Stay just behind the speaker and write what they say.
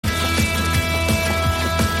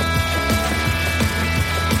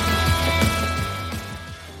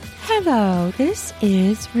Hello, this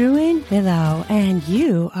is Ruin Willow, and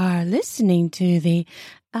you are listening to the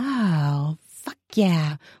Oh, Fuck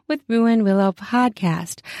Yeah with Ruin Willow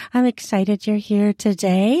podcast. I'm excited you're here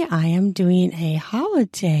today. I am doing a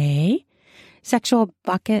holiday sexual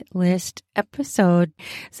bucket list episode.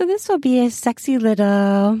 So this will be a sexy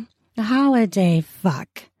little holiday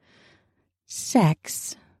fuck.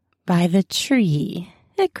 Sex by the tree.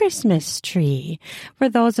 A Christmas tree. For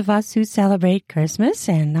those of us who celebrate Christmas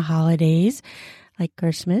and the holidays like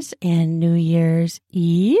Christmas and New Year's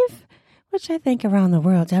Eve, which I think around the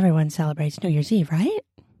world everyone celebrates New Year's Eve, right?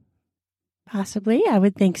 Possibly, I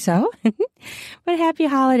would think so. But happy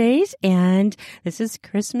holidays, and this is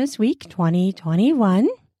Christmas week 2021.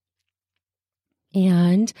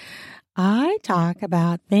 And I talk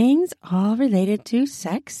about things all related to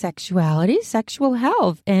sex, sexuality, sexual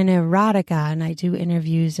health, and erotica, and I do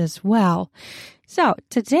interviews as well. So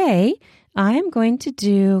today I am going to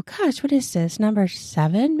do, what is this, number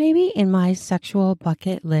 7 maybe in my sexual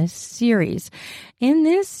bucket list series. In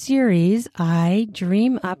this series, I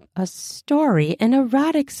dream up a story, an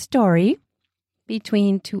erotic story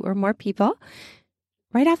between 2 or more people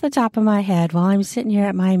right off the top of my head while I'm sitting here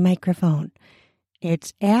at my microphone.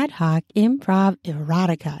 It's ad hoc improv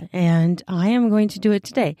erotica, and I am going to do it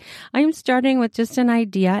today. I am starting with just an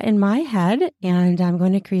idea in my head, and I'm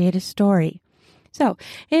going to create a story. So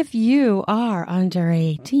if you are under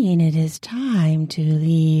 18, it is time to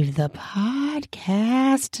leave the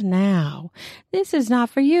podcast now. This is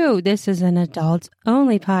not for you. This is an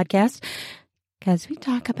adults-only podcast because we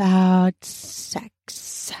talk about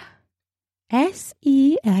sex.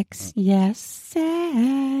 S-E-X, yes,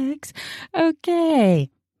 sex. Okay.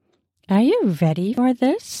 Are you ready for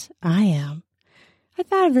this? I am. I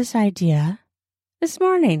thought of this idea this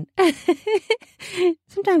morning.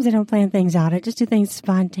 Sometimes I don't plan things out. I just do things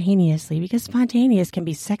spontaneously because spontaneous can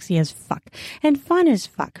be sexy as fuck and fun as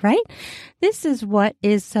fuck, right? This is what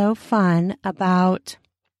is so fun about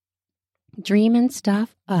dreaming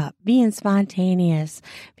stuff up, being spontaneous,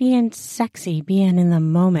 being sexy, being in the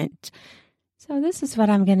moment. So this is what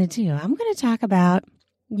I'm going to do. I'm going to talk about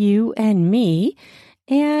you and me,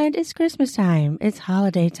 and it's Christmas time. It's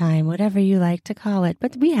holiday time, whatever you like to call it.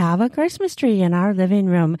 But we have a Christmas tree in our living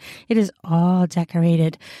room. It is all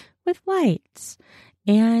decorated with lights,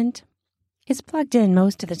 and it's plugged in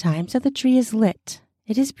most of the time, so the tree is lit.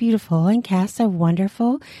 It is beautiful and casts a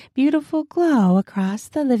wonderful, beautiful glow across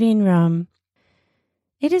the living room.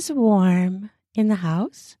 It is warm in the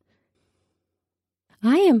house.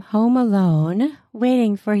 I am home alone,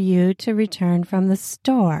 waiting for you to return from the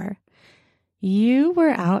store. You were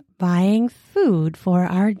out buying food for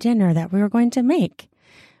our dinner that we were going to make.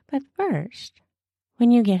 But first, when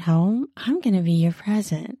you get home, I'm going to be your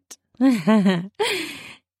present. And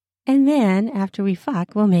then, after we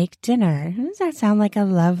fuck, we'll make dinner. Does that sound like a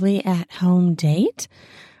lovely at-home date?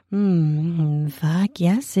 Fuck,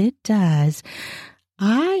 yes, it does.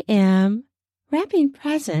 I am wrapping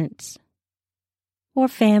presents for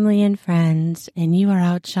family and friends, and you are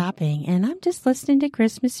out shopping, and I'm just listening to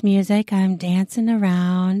Christmas music. I'm dancing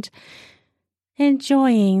around,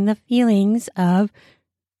 enjoying the feelings of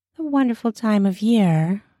the wonderful time of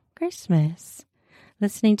year, Christmas.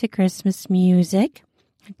 Listening to Christmas music,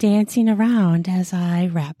 dancing around as I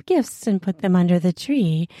wrap gifts and put them under the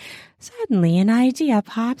tree. Suddenly, an idea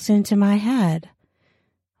pops into my head.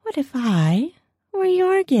 What if I were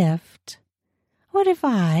your gift? What if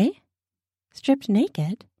I stripped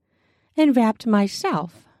naked and wrapped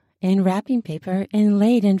myself in wrapping paper and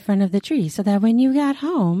laid in front of the tree so that when you got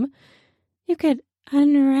home, you could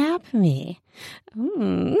unwrap me?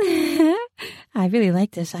 I really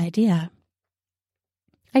like this idea.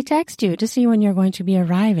 I text you to see when you're going to be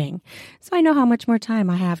arriving, so I know how much more time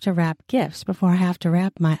I have to wrap gifts before I have to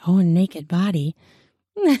wrap my own naked body.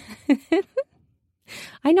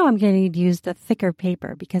 I know I'm going to need to use the thicker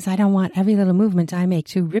paper because I don't want every little movement I make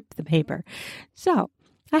to rip the paper. So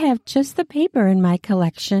I have just the paper in my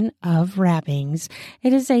collection of wrappings.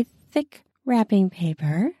 It is a thick wrapping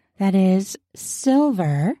paper that is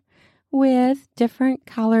silver with different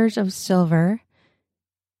colors of silver,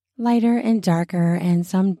 lighter and darker and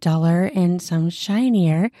some duller and some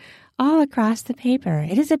shinier, all across the paper.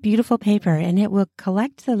 It is a beautiful paper, and it will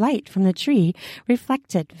collect the light from the tree,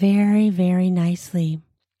 reflect it very, very nicely.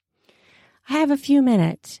 I have a few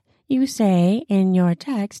minutes. You say in your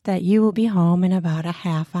text that you will be home in about a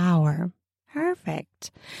half hour. Perfect.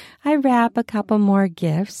 I wrap a couple more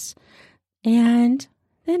gifts, and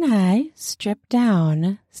then I strip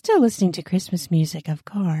down, still listening to Christmas music, of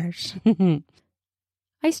course.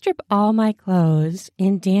 I strip all my clothes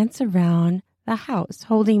and dance around the house,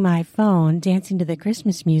 holding my phone, dancing to the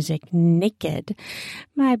Christmas music, naked.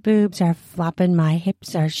 My boobs are flopping, my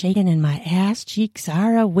hips are shaking, and my ass cheeks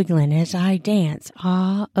are a-wiggling as I dance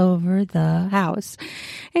all over the house.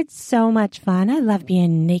 It's so much fun. I love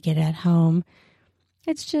being naked at home.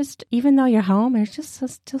 It's just, even though you're home, there's just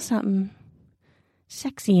still something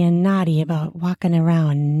sexy and naughty about walking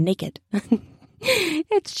around naked.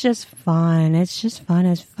 It's just fun. It's just fun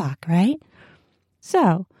as fuck, right?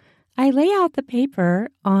 So, I lay out the paper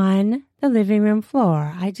on the living room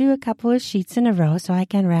floor. I do a couple of sheets in a row so I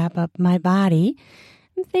can wrap up my body.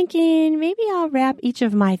 I'm thinking maybe I'll wrap each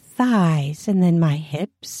of my thighs and then my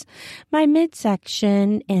hips, my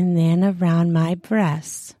midsection, and then around my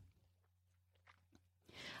breasts.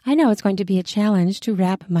 I know it's going to be a challenge to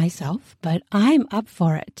wrap myself, but I'm up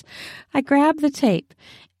for it. I grab the tape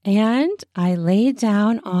and I lay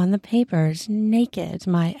down on the papers naked.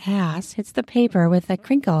 My ass hits the paper with a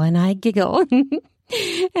crinkle and I giggle.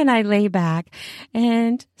 And I lay back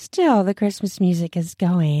and still the Christmas music is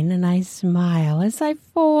going and I smile as I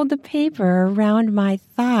fold the paper around my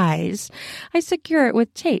thighs. I secure it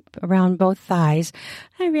with tape around both thighs.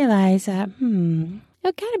 I realize that,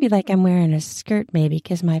 it'll kind of be like I'm wearing a skirt maybe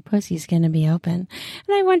because my pussy's going to be open.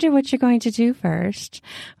 And I wonder what you're going to do first.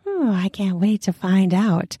 Oh, I can't wait to find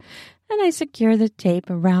out. And I secure the tape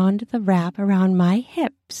around the wrap around my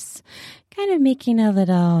hips, kind of making a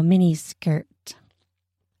little mini skirt.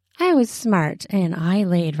 I was smart and I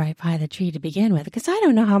laid right by the tree to begin with because I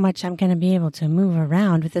don't know how much I'm going to be able to move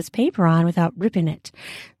around with this paper on without ripping it.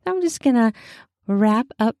 So I'm just going to wrap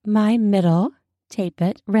up my middle, tape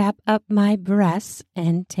it, wrap up my breasts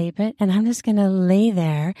and tape it, and I'm just going to lay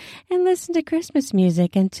there and listen to Christmas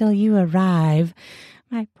music until you arrive.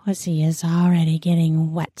 My pussy is already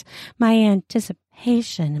getting wet. My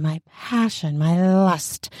anticipation, my passion, my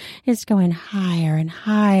lust is going higher and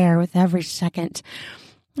higher with every second.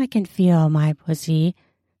 I can feel my pussy.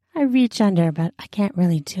 I reach under, but I can't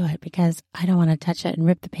really do it because I don't want to touch it and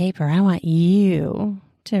rip the paper. I want you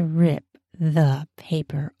to rip the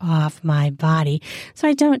paper off my body so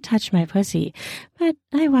I don't touch my pussy. But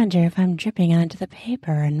I wonder if I'm dripping onto the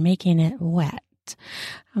paper and making it wet.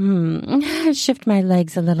 I shift my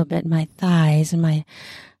legs a little bit, my thighs and my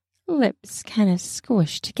lips kind of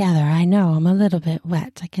squished together. I know I'm a little bit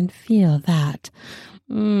wet. I can feel that.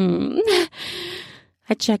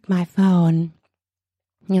 I check my phone.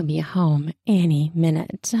 You'll be home any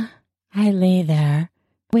minute. I lay there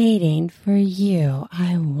waiting for you.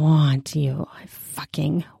 I want you. I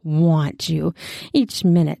fucking want you. Each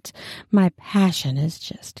minute, my passion is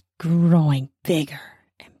just growing bigger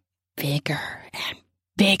and bigger and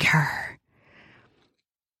bigger.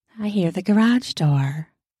 I hear the garage door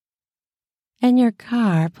and your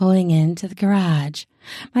car pulling into the garage.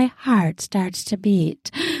 My heart starts to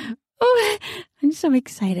beat. Oh, I'm so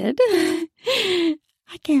excited. I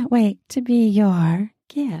can't wait to be your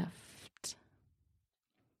gift.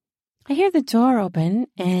 I hear the door open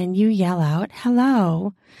and you yell out,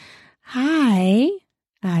 "Hello." "Hi,"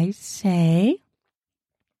 I say.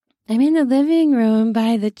 "I'm in the living room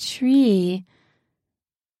by the tree."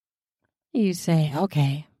 You say,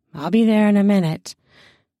 "Okay, I'll be there in a minute."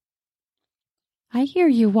 I hear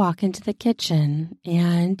you walk into the kitchen,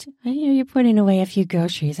 and I hear you putting away a few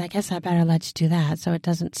groceries. I guess I better let you do that so it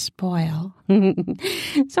doesn't spoil.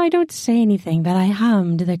 So I don't say anything, but I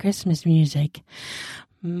hum to the Christmas music.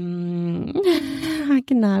 I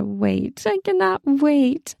cannot wait. I cannot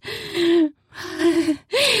wait.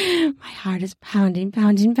 My heart is pounding,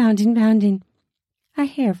 pounding, pounding, pounding. I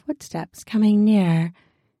hear footsteps coming near,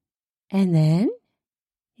 and then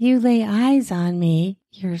you lay eyes on me.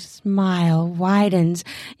 Your smile widens,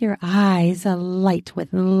 your eyes alight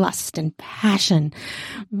with lust and passion.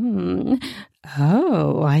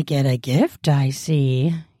 "Oh, I get a gift, I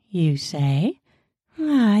see," you say.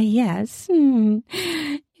 "Ah, yes. You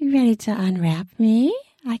ready to unwrap me?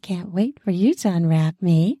 I can't wait for you to unwrap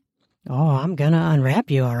me." "Oh, I'm gonna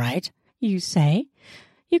unwrap you, all right," you say.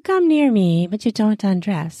 You come near me, but you don't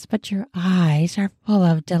undress, but your eyes are full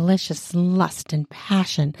of delicious lust and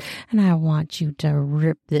passion, and I want you to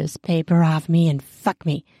rip this paper off me and fuck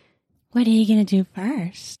me. "What are you going to do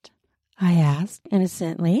first?" I ask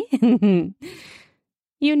innocently.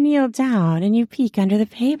 You kneel down and you peek under the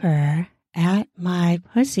paper at my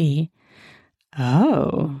pussy.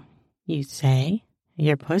 "Oh," you say,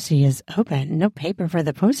 "your pussy is open. No paper for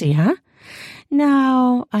the pussy, huh?"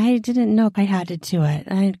 No, I didn't know quite how to do it.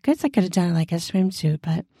 I guess I could have done it like a swimsuit,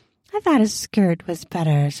 but I thought a skirt was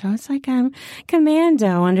better, so it's like I'm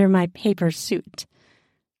commando under my paper suit.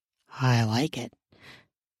 "I like it."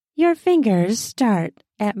 Your fingers start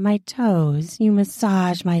at my toes. You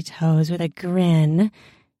massage my toes with a grin.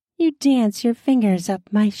 You dance your fingers up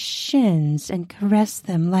my shins and caress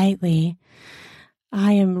them lightly.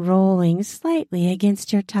 I am rolling slightly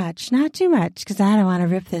against your touch, not too much because I don't want to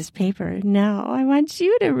rip this paper. No, I want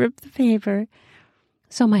you to rip the paper.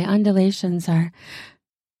 So my undulations are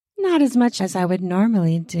not as much as I would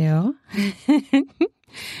normally do.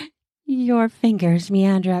 Your fingers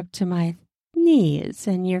meander up to my knees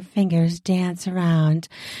and your fingers dance around.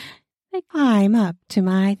 They climb up to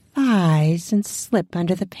my thighs and slip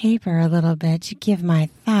under the paper a little bit. You give my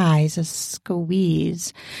thighs a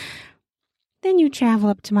squeeze. Then you travel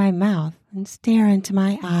up to my mouth and stare into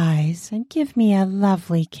my eyes and give me a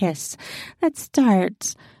lovely kiss that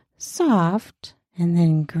starts soft and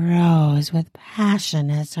then grows with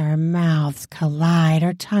passion as our mouths collide,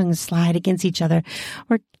 our tongues slide against each other.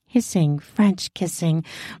 We're kissing, French kissing,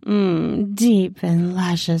 deep and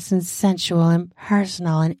luscious and sensual and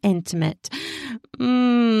personal and intimate.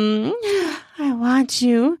 I want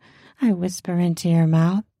you, I whisper into your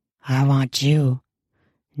mouth. I want you.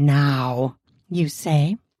 Now, you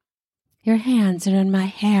say. Your hands are in my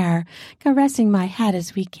hair, caressing my head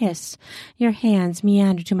as we kiss. Your hands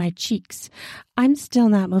meander to my cheeks. I'm still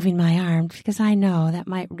not moving my arms because I know that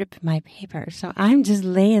might rip my paper, so I'm just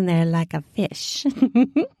laying there like a fish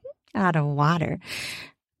out of water.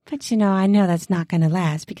 But I know that's not going to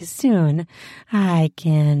last because soon I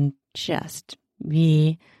can just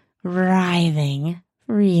be writhing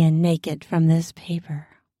free and naked from this paper.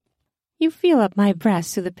 You feel up my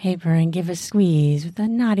breast through the paper and give a squeeze with a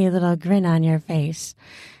naughty little grin on your face.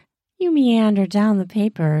 You meander down the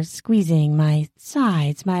paper, squeezing my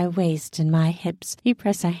sides, my waist, and my hips. You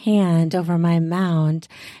press a hand over my mound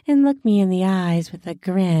and look me in the eyes with a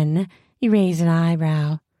grin. You raise an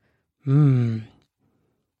eyebrow. I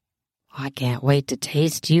can't wait to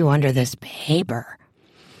taste you under this paper.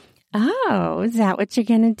 Oh, is that what you're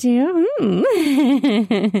going to do?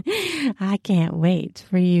 I can't wait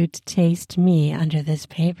for you to taste me under this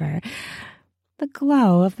paper. The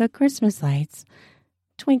glow of the Christmas lights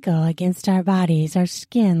twinkle against our bodies. Our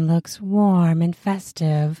skin looks warm and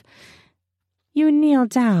festive. You kneel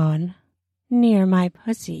down near my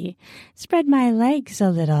pussy, spread my legs a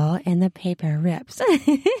little, and the paper rips.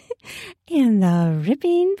 And the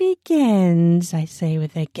ripping begins, I say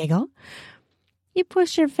with a giggle. You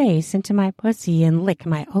push your face into my pussy and lick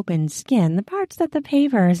my open skin, the parts that the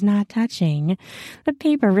paper is not touching. The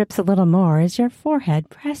paper rips a little more as your forehead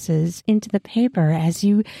presses into the paper as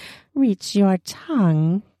you reach your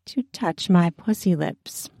tongue to touch my pussy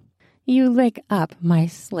lips. You lick up my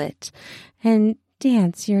slit and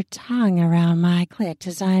dance your tongue around my clit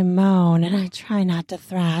as I moan, and I try not to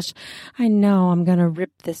thrash. I know I'm going to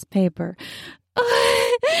rip this paper.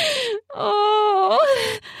 Oh,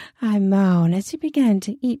 I moan as you begin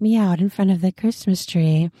to eat me out in front of the Christmas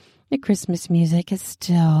tree. The Christmas music is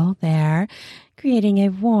still there, creating a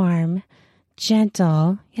warm,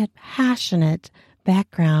 gentle, yet passionate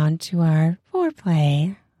background to our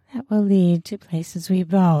foreplay that will lead to places we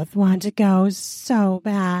both want to go so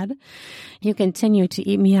bad. You continue to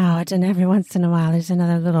eat me out, and every once in a while there's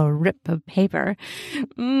another little rip of paper.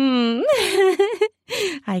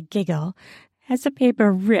 I giggle as the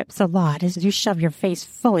paper rips a lot as you shove your face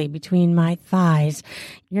fully between my thighs,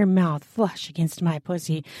 your mouth flush against my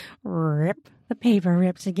pussy. Rip. The paper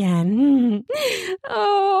rips again.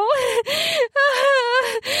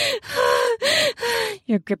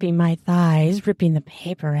 You're gripping my thighs, ripping the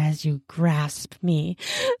paper as you grasp me.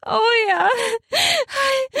 Oh, yeah.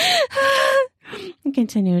 You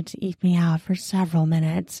continue to eat me out for several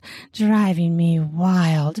minutes, driving me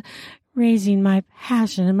wild, raising my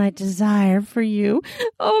passion and my desire for you.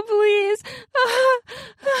 Oh, please.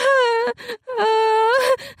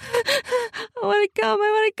 I want to come.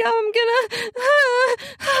 I'm gonna.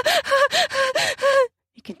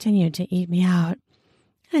 You continue to eat me out.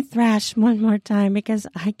 I thrash one more time because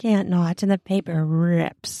I can't not, and the paper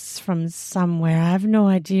rips from somewhere. I have no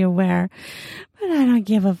idea where, but I don't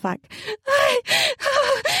give a fuck.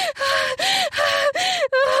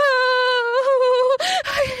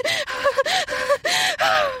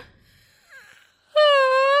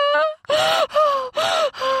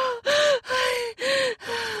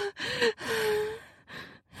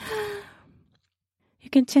 You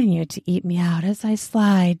continue to eat me out as I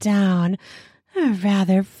slide down, or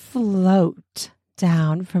rather float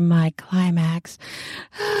down from my climax.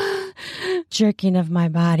 Jerking of my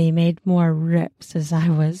body made more rips as I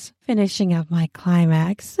was finishing up my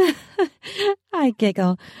climax. I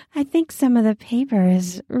giggle. I think some of the paper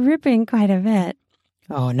is ripping quite a bit.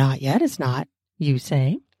 Oh, not yet, it's not, you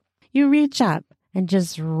say. You reach up and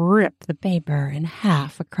just rip the paper in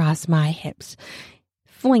half across my hips.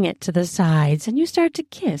 Fling it to the sides, and you start to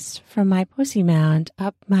kiss from my pussy mound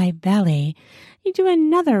up my belly. You do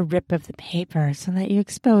another rip of the paper so that you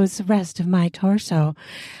expose the rest of my torso.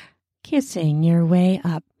 Kissing your way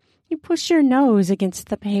up, you push your nose against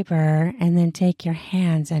the paper and then take your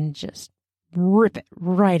hands and just rip it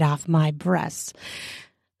right off my breasts,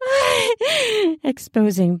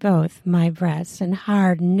 exposing both my breasts and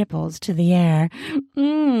hard nipples to the air.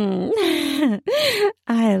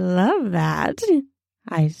 I love that,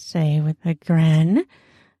 I say with a grin.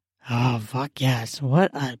 Oh, fuck yes,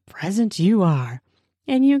 what a present you are.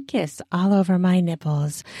 And you kiss all over my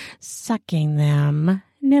nipples, sucking them,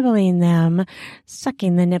 nibbling them,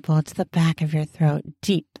 sucking the nipple to the back of your throat,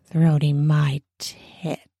 deep throating my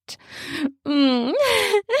tit.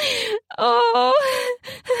 Oh,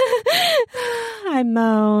 I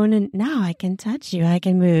moan, and now I can touch you. I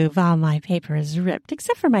can move. All my paper is ripped,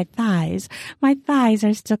 except for my thighs. My thighs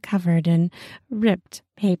are still covered in ripped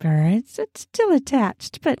paper. It's still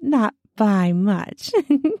attached, but not by much.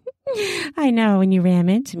 I know when you ram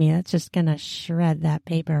into me, that's just going to shred that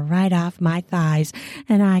paper right off my thighs,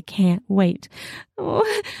 and I can't wait. Oh,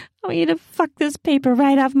 I want you to fuck this paper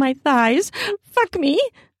right off my thighs. Fuck me.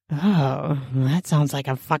 Oh, that sounds like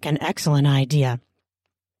a fucking excellent idea.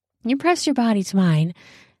 You press your body to mine.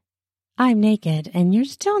 I'm naked, and you're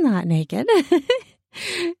still not naked.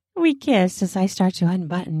 We kiss as I start to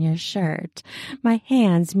unbutton your shirt. My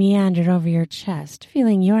hands meander over your chest.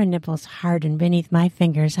 Feeling your nipples harden beneath my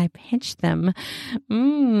fingers, I pinch them.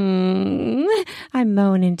 I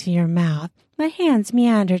moan into your mouth. My hands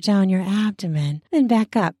meander down your abdomen, then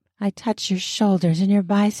back up. I touch your shoulders and your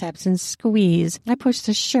biceps and squeeze. I push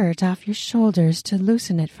the shirt off your shoulders to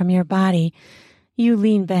loosen it from your body. You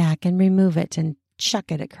lean back and remove it and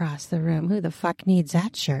chuck it across the room. Who the fuck needs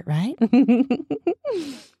that shirt, right?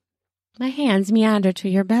 My hands meander to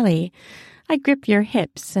your belly. I grip your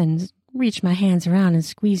hips and reach my hands around and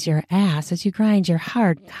squeeze your ass as you grind your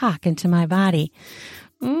hard cock into my body.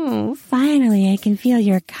 Finally, I can feel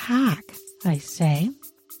your cock, I say.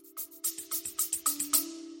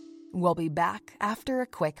 We'll be back after a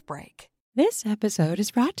quick break. This episode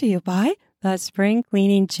is brought to you by the spring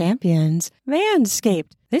cleaning champions,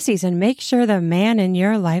 Manscaped. This season, make sure the man in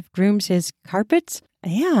your life grooms his carpets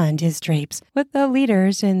and his drapes with the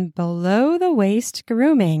leaders in below-the-waist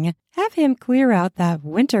grooming. Have him clear out that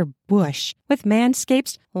winter bush with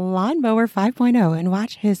Manscaped's Lawnmower 5.0 and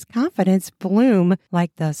watch his confidence bloom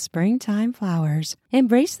like the springtime flowers.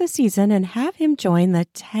 Embrace the season and have him join the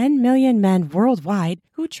 10 million men worldwide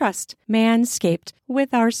who trust Manscaped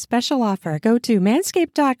with our special offer. Go to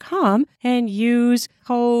manscaped.com and use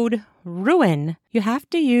code RUIN. You have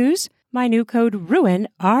to use my new code RUIN,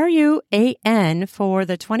 RUAN, for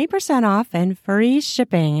the 20% off and free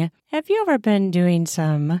shipping. Have you ever been doing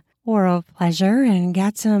some oral pleasure and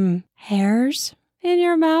got some hairs in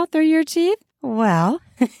your mouth or your teeth? Well,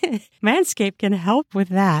 Manscaped can help with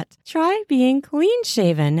that. Try being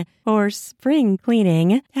clean-shaven or spring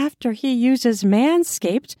cleaning. After he uses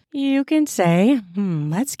Manscaped, you can say,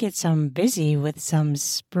 let's get some busy with some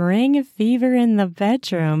spring fever in the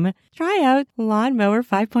bedroom. Try out Lawnmower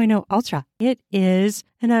 5.0 Ultra. It is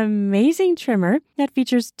an amazing trimmer that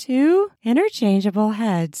features 2 interchangeable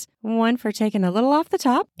heads, one for taking a little off the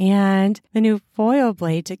top and the new foil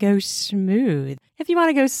blade to go smooth. If you want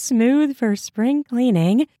to go smooth for spring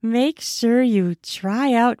cleaning, make sure you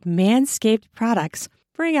try out Manscaped products.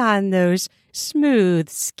 Bring on those smooth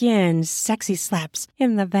skin, sexy slaps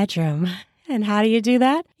in the bedroom. And how do you do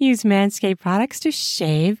that? Use Manscaped products to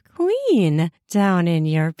shave clean down in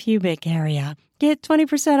your pubic area. Get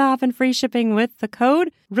 20% off and free shipping with the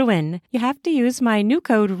code RUIN. You have to use my new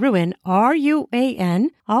code RUIN, RUAN,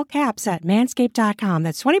 all caps at manscaped.com.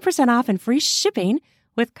 That's 20% off and free shipping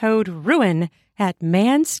with code RUIN at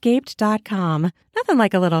manscaped.com. Nothing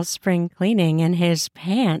like a little spring cleaning in his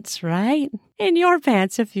pants, right? In your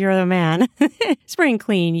pants if you're the man. Spring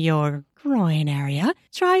clean your groin area.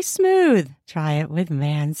 Try smooth. Try it with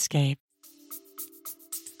Manscaped.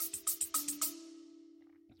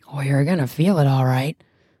 Oh, you're going to feel it all right.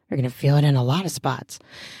 You're going to feel it in a lot of spots.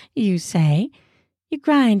 You say. You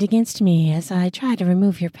grind against me as I try to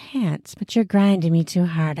remove your pants, but you're grinding me too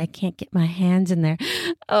hard. I can't get my hands in there.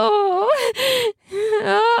 Oh.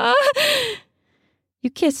 You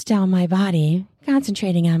kiss down my body,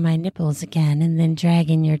 concentrating on my nipples again, and then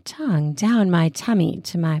dragging your tongue down my tummy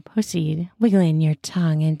to my pussy, wiggling your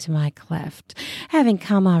tongue into my cleft. Having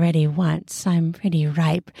come already once, I'm pretty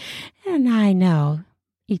ripe, and I know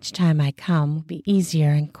each time I come will be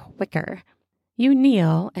easier and quicker. You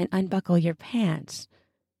kneel and unbuckle your pants.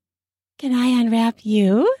 Can I unwrap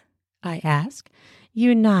you? I ask.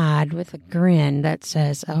 You nod with a grin that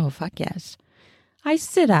says, oh, fuck yes. I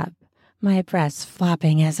sit up, my breasts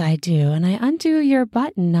flopping as I do, and I undo your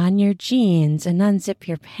button on your jeans and unzip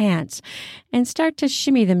your pants and start to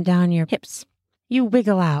shimmy them down your hips. You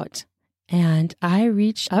wiggle out, and I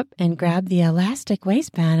reach up and grab the elastic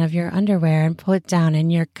waistband of your underwear and pull it down,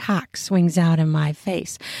 and your cock swings out in my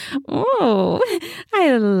face. Oh,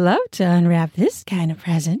 I love to unwrap this kind of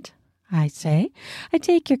present, I say. I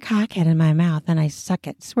take your cockhead in my mouth and I suck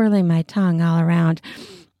it, swirling my tongue all around.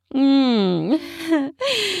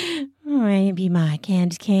 Maybe my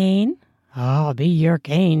candy cane? I'll be your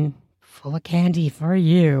cane, full of candy for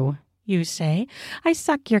you, you say. I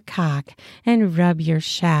suck your cock and rub your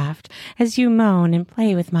shaft as you moan and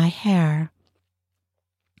play with my hair.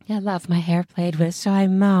 I love my hair played with, so I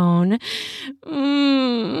moan.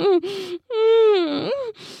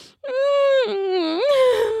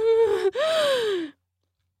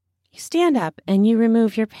 You stand up and you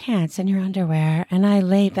remove your pants and your underwear, and I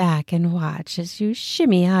lay back and watch as you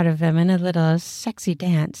shimmy out of them in a little sexy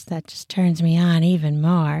dance that just turns me on even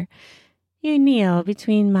more. You kneel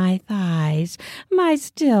between my thighs, my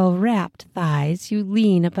still wrapped thighs. You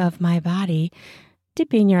lean above my body,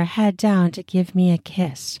 dipping your head down to give me a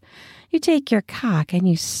kiss. You take your cock and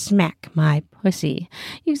you smack my pussy.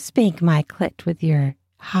 You spank my clit with your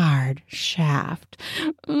hard shaft.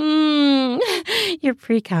 Your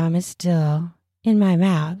pre-com is still in my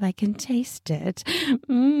mouth. I can taste it.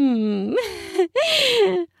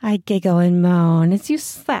 I giggle and moan as you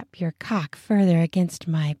slap your cock further against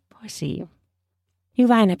my pussy. You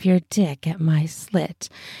line up your dick at my slit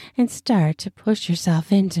and start to push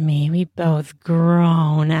yourself into me. We both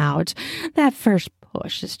groan out. That first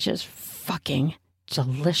push is just fucking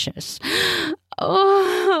delicious.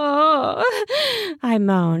 Oh, I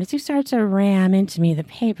moan as you start to ram into me. The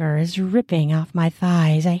paper is ripping off my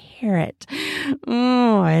thighs. I hear it.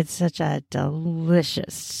 Oh, it's such a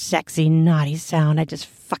delicious, sexy, naughty sound. I just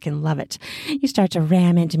fucking love it. You start to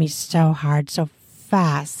ram into me so hard, so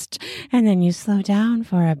fast, and then you slow down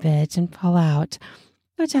for a bit and pull out.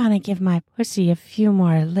 Go down and give my pussy a few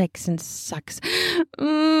more licks and sucks. Fuck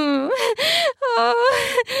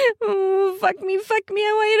me,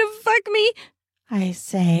 I want you to fuck me, I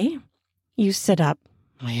say. You sit up.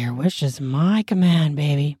 Your wish is my command,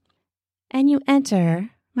 baby. And you enter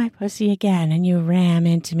my pussy again, and you ram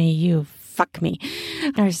into me. You fuck me.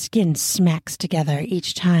 Our skin smacks together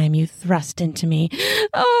each time you thrust into me.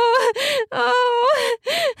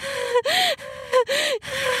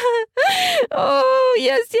 Oh,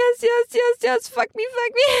 yes, fuck me.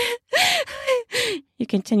 You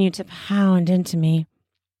continue to pound into me.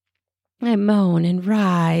 I moan and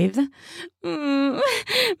writhe.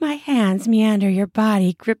 My hands meander your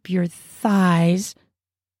body, grip your thighs,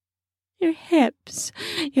 your hips,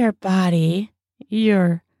 your body,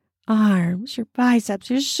 your arms, your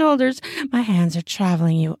biceps, your shoulders. My hands are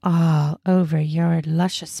traveling you all over your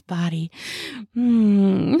luscious body.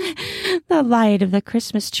 The light of the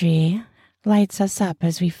Christmas tree lights us up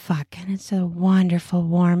as we fuck, and it's a wonderful,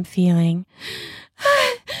 warm feeling.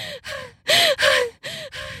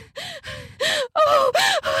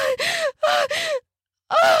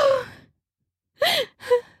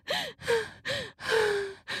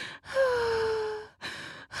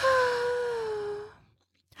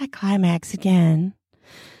 I climax again,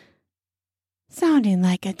 sounding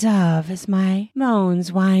like a dove as my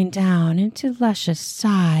moans wind down into luscious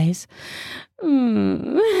sighs.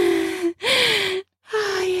 Oh,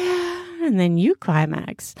 yeah. And then you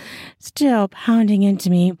climax, still pounding into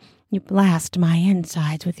me. You blast my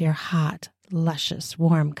insides with your hot, luscious,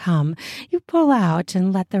 warm cum. You pull out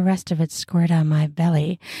and let the rest of it squirt on my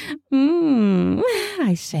belly.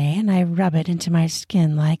 I say, and I rub it into my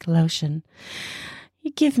skin like lotion.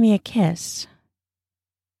 You give me a kiss,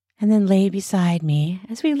 and then lay beside me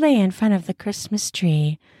as we lay in front of the Christmas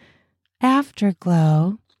tree.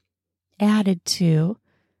 Afterglow added to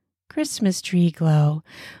Christmas tree glow.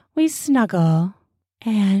 We snuggle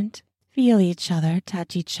and feel each other,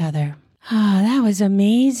 touch each other. Oh, that was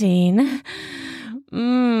amazing.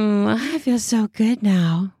 I feel so good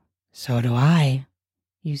now. So do I,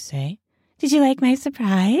 you say. Did you like my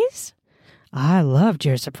surprise? I loved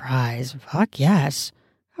your surprise. Fuck yes.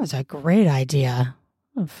 That was a great idea.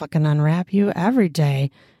 I'll fucking unwrap you every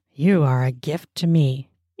day. You are a gift to me.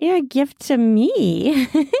 You're a gift to me.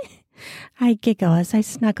 I giggle as I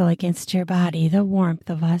snuggle against your body. The warmth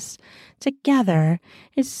of us together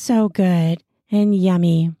is so good and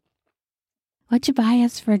yummy. What'd you buy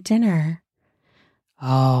us for dinner?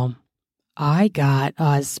 Oh, I got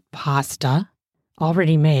us pasta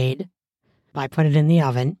already made. I put it in the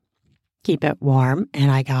oven. keep it warm,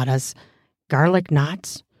 and I got us garlic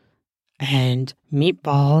knots and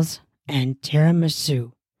meatballs and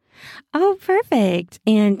tiramisu. Oh, perfect.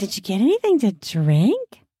 And did you get anything to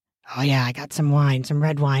drink? Oh, yeah, I got some wine, some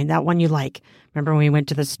red wine, that one you like. Remember when we went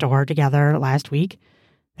to the store together last week?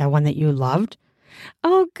 That one that you loved?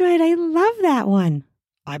 Oh, good. I love that one.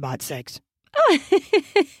 I bought 6. Oh,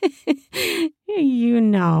 you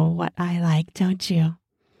know what I like, don't you?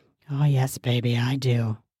 Oh, yes, baby, I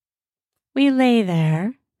do. We lay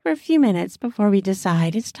there for a few minutes before we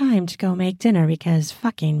decide it's time to go make dinner because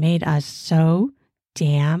fucking made us so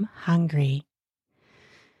damn hungry.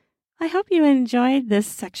 I hope you enjoyed this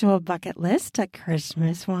sexual bucket list, a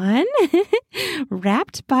Christmas one.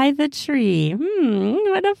 Wrapped by the tree.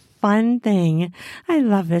 What a fun thing. I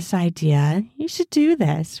love this idea. You should do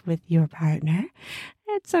this with your partner.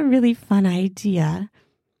 It's a really fun idea.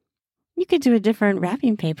 You could do a different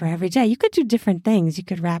wrapping paper every day. You could do different things. You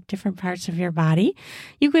could wrap different parts of your body.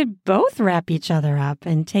 You could both wrap each other up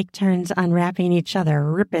and take turns unwrapping each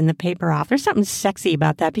other, ripping the paper off. There's something sexy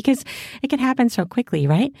about that because it can happen so quickly,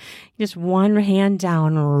 right? Just one hand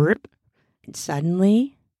down, rip, and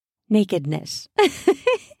suddenly nakedness.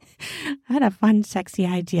 What a fun, sexy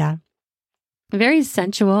idea. Very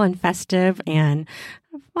sensual and festive and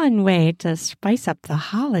a fun way to spice up the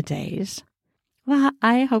holidays. Well,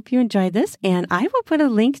 I hope you enjoyed this, and I will put a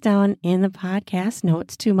link down in the podcast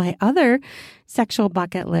notes to my other Sexual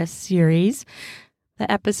Bucket List series,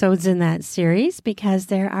 the episodes in that series, because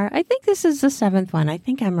there are, I think this is the 7th one. I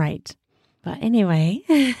think I'm right. But anyway,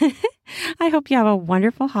 I hope you have a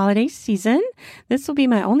wonderful holiday season. This will be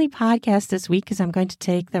my only podcast this week because I'm going to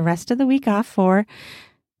take the rest of the week off for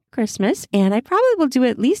Christmas, and I probably will do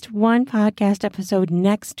at least one podcast episode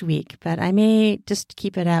next week, but I may just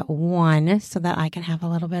keep it at one so that I can have a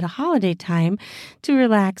little bit of holiday time to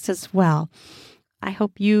relax as well. I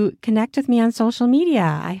hope you connect with me on social media.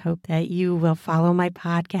 I hope that you will follow my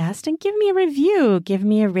podcast and give me a review, give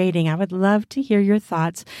me a rating. I would love to hear your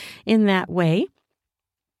thoughts in that way.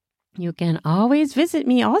 You can always visit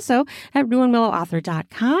me also at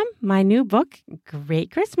ruinwillowauthor.com. My new book,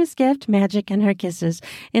 Great Christmas Gift, Magic and Her Kisses,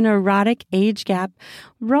 an erotic age gap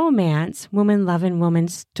romance, woman loving woman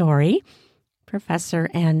story, professor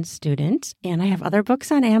and student. And I have other books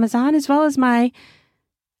on Amazon as well as my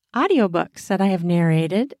audiobooks that I have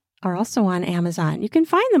narrated are also on Amazon. You can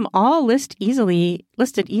find them all listed easily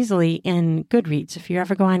in Goodreads. If you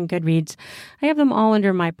ever go on Goodreads, I have them all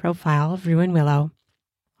under my profile of Ruin Willow.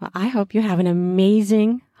 Well, I hope you have an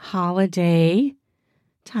amazing holiday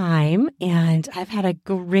time, and I've had a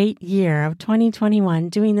great year of 2021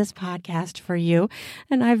 doing this podcast for you,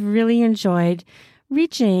 and I've really enjoyed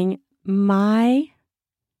reaching my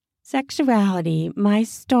sexuality, my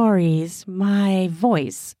stories, my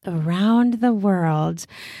voice around the world.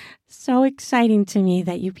 So exciting to me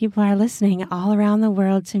that you people are listening all around the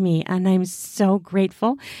world to me, and I'm so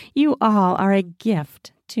grateful. You all are a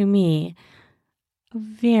gift to me. A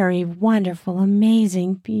very wonderful,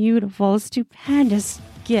 amazing, beautiful, stupendous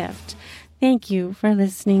gift. Thank you for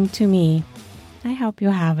listening to me. I hope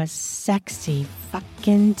you have a sexy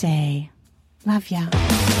fucking day. Love ya.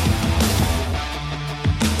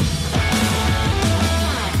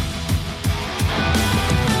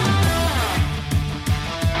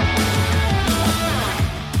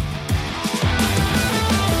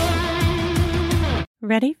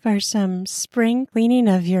 Ready for some spring cleaning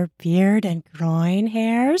of your beard and groin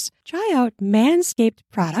hairs? Try out Manscaped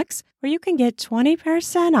products where you can get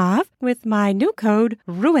 20% off with my new code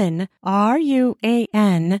RUAN,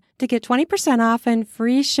 RUAN, to get 20% off and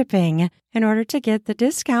free shipping. In order to get the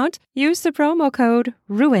discount, use the promo code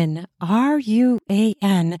RUAN,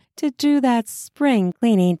 RUAN, to do that spring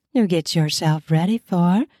cleaning to get yourself ready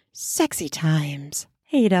for sexy times.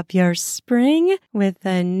 Heat up your spring with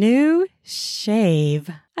a new shave,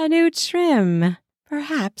 a new trim.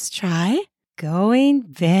 Perhaps try going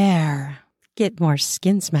bare. Get more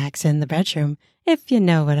skin smacks in the bedroom, if you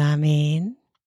know what I mean.